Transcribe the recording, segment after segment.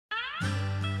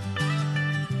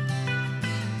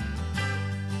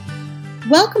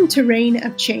Welcome to Reign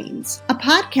of Chains, a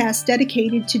podcast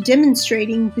dedicated to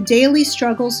demonstrating the daily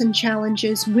struggles and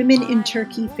challenges women in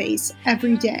Turkey face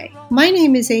every day. My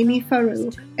name is Amy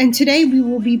Farouk, and today we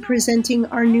will be presenting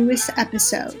our newest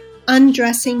episode,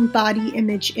 Undressing Body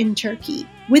Image in Turkey,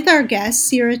 with our guest,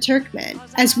 Serra Turkmen,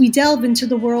 as we delve into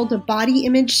the world of body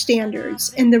image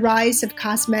standards and the rise of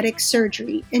cosmetic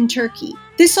surgery in Turkey.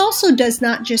 This also does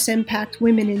not just impact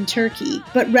women in Turkey,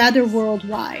 but rather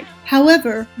worldwide.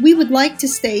 However, we would like to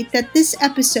state that this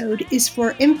episode is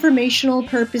for informational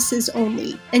purposes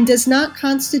only and does not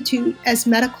constitute as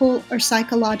medical or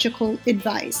psychological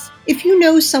advice. If you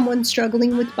know someone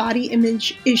struggling with body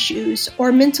image issues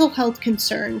or mental health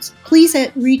concerns, please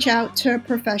reach out to a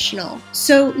professional.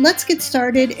 So let's get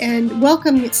started and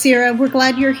welcome, Serra. We're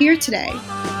glad you're here today.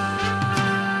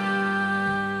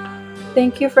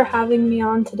 Thank you for having me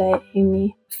on today,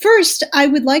 Amy. First, I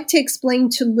would like to explain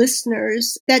to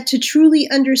listeners that to truly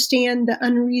understand the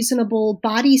unreasonable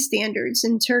body standards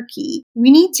in Turkey, we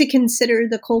need to consider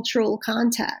the cultural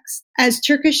context, as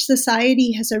Turkish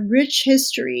society has a rich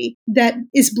history that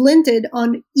is blended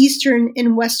on Eastern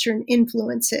and Western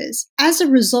influences. As a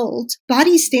result,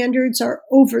 body standards are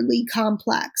overly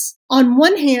complex. On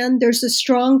one hand, there's a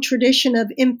strong tradition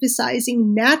of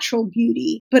emphasizing natural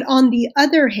beauty, but on the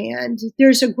other hand,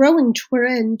 there's a growing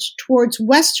trend towards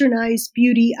westernized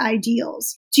beauty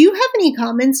ideals. Do you have any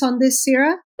comments on this,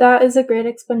 Serra? That is a great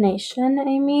explanation,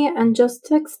 Amy. And just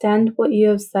to extend what you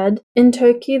have said, in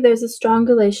Turkey, there's a strong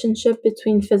relationship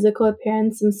between physical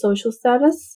appearance and social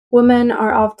status. Women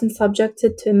are often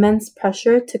subjected to immense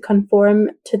pressure to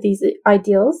conform to these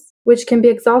ideals, which can be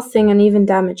exhausting and even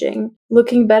damaging.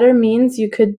 Looking better means you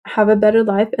could have a better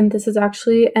life, and this is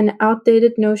actually an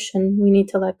outdated notion we need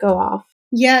to let go of.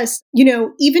 Yes,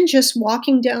 even just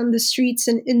walking down the streets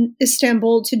in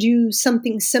Istanbul to do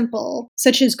something simple,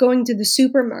 such as going to the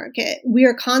supermarket, we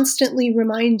are constantly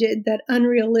reminded that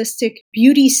unrealistic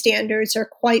beauty standards are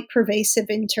quite pervasive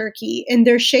in Turkey, and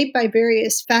they're shaped by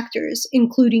various factors,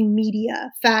 including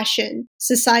media, fashion,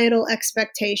 societal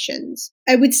expectations.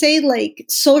 I would say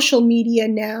social media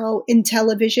now in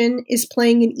television is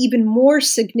playing an even more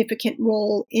significant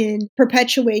role in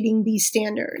perpetuating these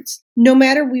standards. No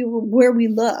matter where we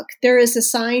look, there is a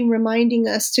sign reminding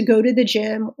us to go to the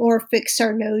gym or fix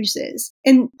our noses.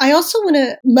 And I also want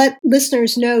to let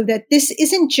listeners know that this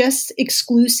isn't just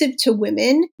exclusive to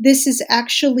women. This is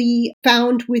actually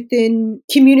found within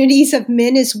communities of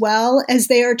men as well, as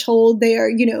they are told they are,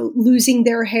 losing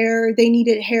their hair, they need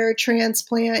a hair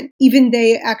transplant, even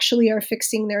they actually are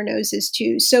fixing their noses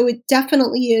too. So it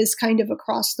definitely is kind of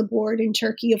across the board in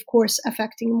Turkey, of course,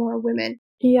 affecting more women.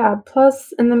 Yeah,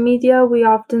 plus in the media, we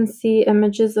often see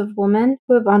images of women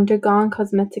who have undergone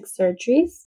cosmetic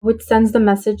surgeries, which sends the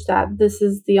message that this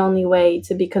is the only way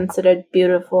to be considered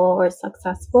beautiful or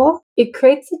successful. It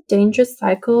creates a dangerous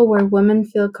cycle where women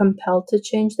feel compelled to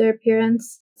change their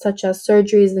appearance, such as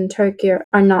surgeries in Turkey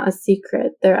are not a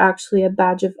secret. They're actually a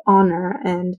badge of honor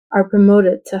and are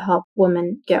promoted to help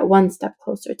women get one step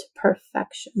closer to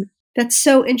perfection. That's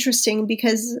so interesting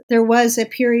because there was a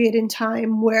period in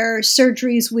time where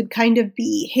surgeries would kind of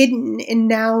be hidden, and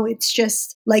now it's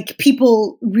just like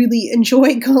people really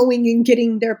enjoy going and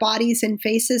getting their bodies and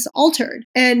faces altered.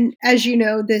 And as you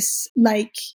know, this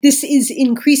is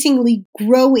increasingly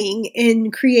growing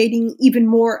and creating even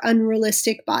more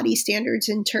unrealistic body standards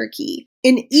in Turkey.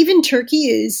 And even Turkey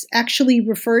is actually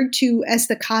referred to as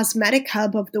the cosmetic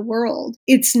hub of the world.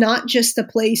 It's not just a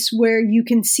place where you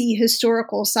can see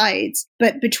historical sites,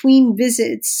 but between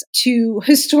visits to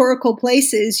historical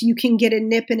places, you can get a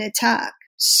nip and a tuck.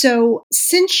 So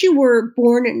since you were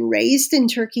born and raised in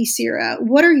Turkey, Serra,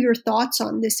 what are your thoughts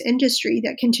on this industry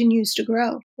that continues to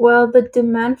grow? Well, the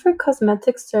demand for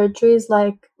cosmetic surgeries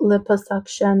like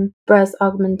liposuction, breast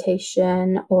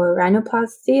augmentation, or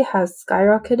rhinoplasty has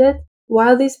skyrocketed.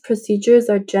 While these procedures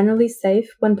are generally safe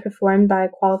when performed by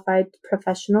qualified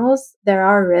professionals, there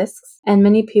are risks, and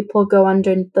many people go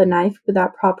under the knife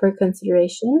without proper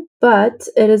consideration. But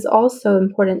it is also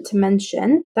important to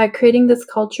mention that creating this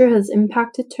culture has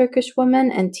impacted Turkish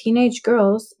women and teenage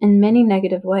girls in many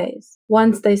negative ways.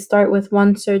 Once they start with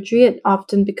one surgery, it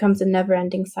often becomes a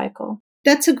never-ending cycle.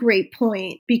 That's a great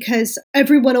point because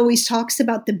everyone always talks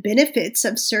about the benefits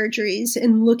of surgeries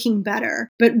and looking better,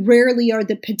 but rarely are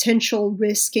the potential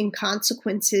risk and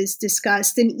consequences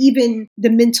discussed, and even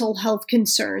the mental health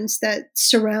concerns that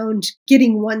surround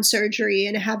getting one surgery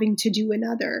and having to do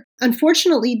another.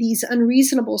 Unfortunately, these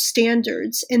unreasonable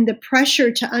standards and the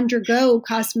pressure to undergo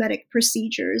cosmetic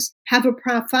procedures have a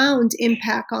profound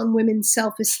impact on women's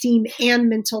self-esteem and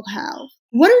mental health.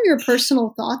 What are your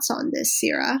personal thoughts on this,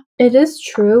 Serra? It is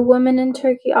true women in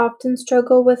Turkey often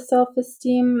struggle with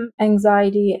self-esteem,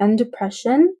 anxiety, and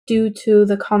depression due to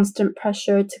the constant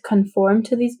pressure to conform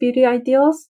to these beauty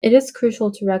ideals. It is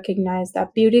crucial to recognize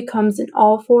that beauty comes in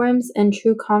all forms and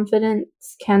true confidence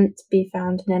can't be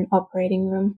found in an operating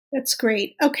room. That's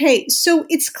great. Okay, so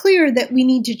it's clear that we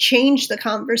need to change the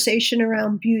conversation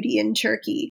around beauty in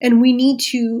Turkey, and we need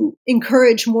to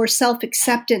encourage more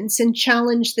self-acceptance and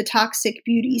challenge the toxic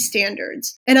beauty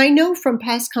standards. And I know from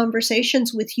past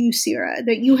conversations with you, Serra,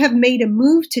 that you have made a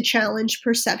move to challenge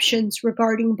perceptions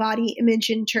regarding body image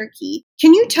in Turkey.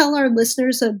 Can you tell our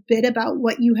listeners a bit about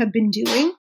what you have been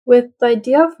doing? With the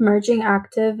idea of merging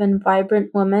active and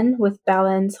vibrant women with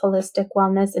balance, holistic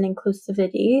wellness, and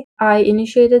inclusivity, I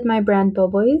initiated my brand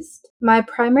Boboist. My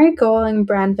primary goal and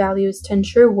brand value is to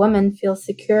ensure women feel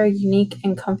secure, unique,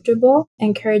 and comfortable,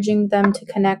 encouraging them to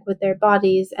connect with their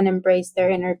bodies and embrace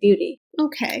their inner beauty.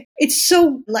 Okay. It's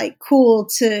so cool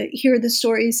to hear the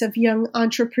stories of young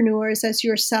entrepreneurs as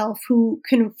yourself who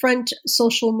confront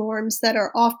social norms that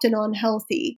are often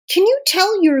unhealthy. Can you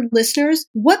tell your listeners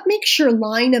what makes your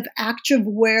line of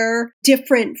activewear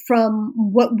different from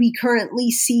what we currently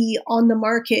see on the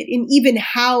market, and even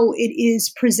how it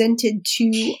is presented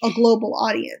to a global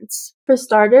audience? For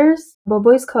starters,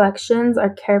 Bobo's collections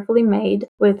are carefully made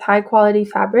with high-quality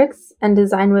fabrics and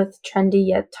designed with trendy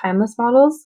yet timeless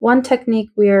models. One technique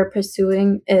we are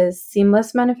pursuing is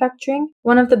seamless manufacturing.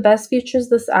 One of the best features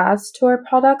this adds to our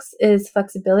products is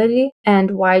flexibility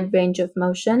and wide range of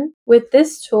motion. With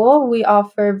this tool, we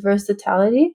offer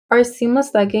versatility. Our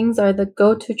seamless leggings are the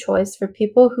go-to choice for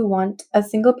people who want a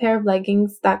single pair of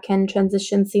leggings that can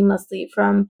transition seamlessly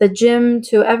from the gym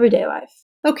to everyday life.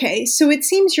 Okay, so it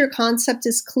seems your concept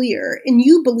is clear, and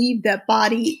you believe that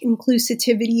body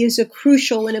inclusivity is a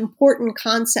crucial and important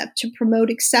concept to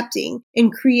promote accepting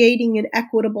and creating an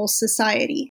equitable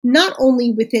society, not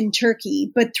only within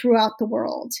Turkey, but throughout the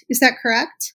world. Is that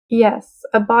correct? Yes,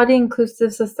 a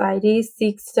body-inclusive society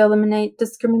seeks to eliminate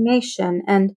discrimination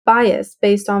and bias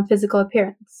based on physical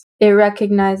appearance. It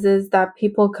recognizes that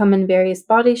people come in various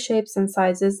body shapes and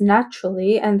sizes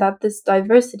naturally, and that this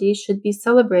diversity should be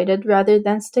celebrated rather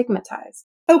than stigmatized.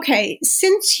 Okay,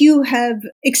 since you have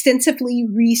extensively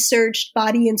researched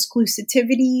body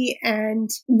inclusivity and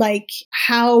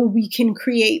how we can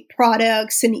create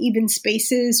products and even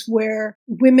spaces where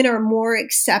women are more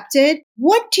accepted,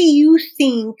 what do you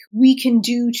think we can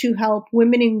do to help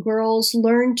women and girls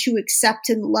learn to accept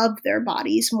and love their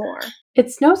bodies more?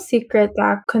 It's no secret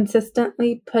that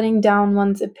consistently putting down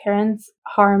one's appearance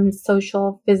harms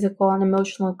social, physical, and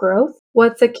emotional growth.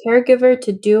 What's a caregiver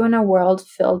to do in a world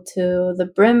filled to the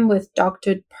brim with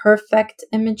doctored perfect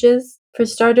images? For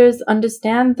starters,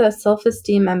 understand that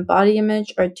self-esteem and body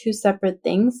image are two separate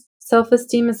things.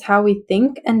 Self-esteem is how we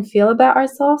think and feel about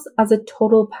ourselves as a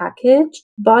total package.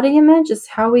 Body image is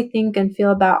how we think and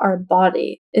feel about our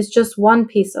body. It's just one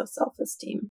piece of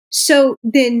self-esteem. So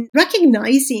then,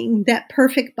 recognizing that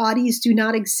perfect bodies do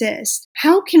not exist,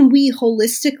 how can we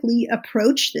holistically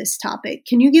approach this topic?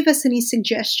 Can you give us any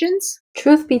suggestions?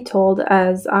 Truth be told,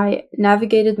 as I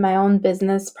navigated my own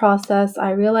business process,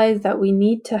 I realized that we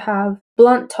need to have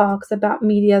blunt talks about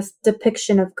media's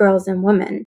depiction of girls and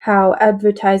women, how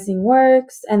advertising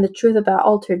works, and the truth about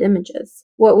altered images.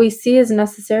 What we see is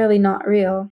necessarily not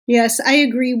real. Yes, I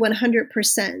agree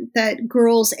 100% that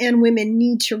girls and women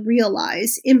need to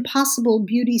realize impossible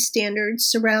beauty standards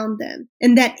surround them,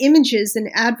 and that images and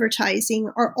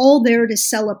advertising are all there to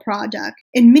sell a product.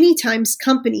 And many times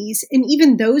companies, and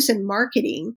even those in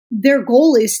marketing, their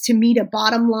goal is to meet a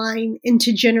bottom line and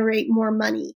to generate more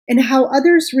money. And how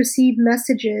others receive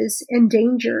messages and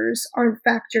dangers aren't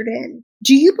factored in.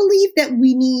 Do you believe that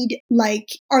we need,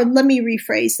 or let me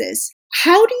rephrase this.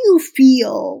 How do you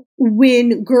feel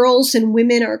when girls and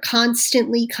women are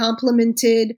constantly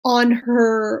complimented on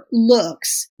her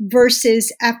looks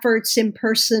versus efforts and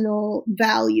personal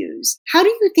values? How do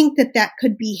you think that that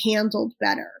could be handled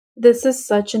better? This is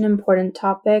such an important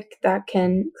topic that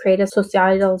can create a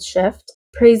societal shift.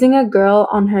 Praising a girl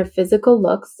on her physical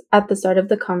looks at the start of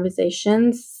the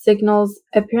conversation signals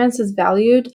appearance is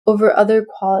valued over other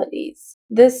qualities.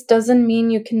 This doesn't mean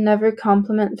you can never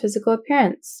compliment physical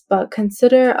appearance, but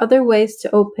consider other ways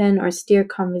to open or steer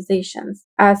conversations.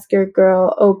 Ask your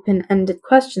girl open-ended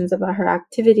questions about her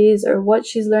activities or what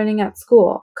she's learning at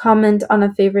school. Comment on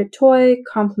a favorite toy,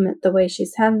 compliment the way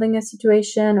she's handling a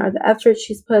situation or the effort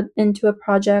she's put into a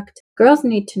project. Girls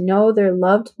need to know their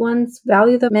loved ones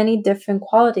value the many different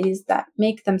qualities that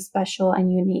make them special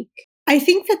and unique. I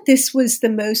think that this was the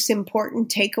most important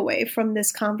takeaway from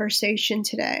this conversation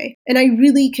today. And I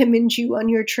really commend you on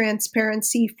your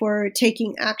transparency for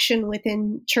taking action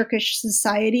within Turkish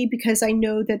society, because I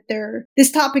know that this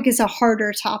topic is a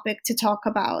harder topic to talk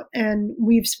about. And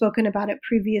we've spoken about it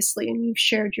previously and you've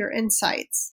shared your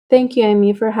insights. Thank you,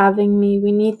 Amy, for having me.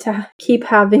 We need to keep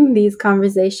having these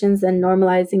conversations and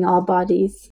normalizing all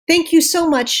bodies. Thank you so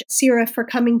much, Serra, for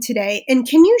coming today. And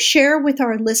can you share with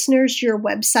our listeners your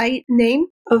website name?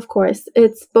 Of course,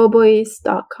 it's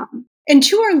bobois.com. And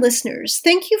to our listeners,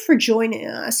 thank you for joining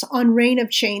us on Reign of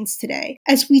Chains today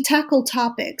as we tackle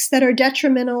topics that are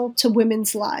detrimental to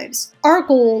women's lives. Our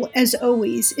goal, as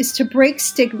always, is to break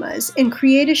stigmas and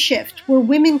create a shift where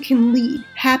women can lead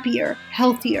happier,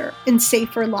 healthier, and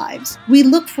safer lives. We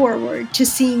look forward to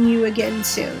seeing you again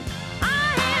soon.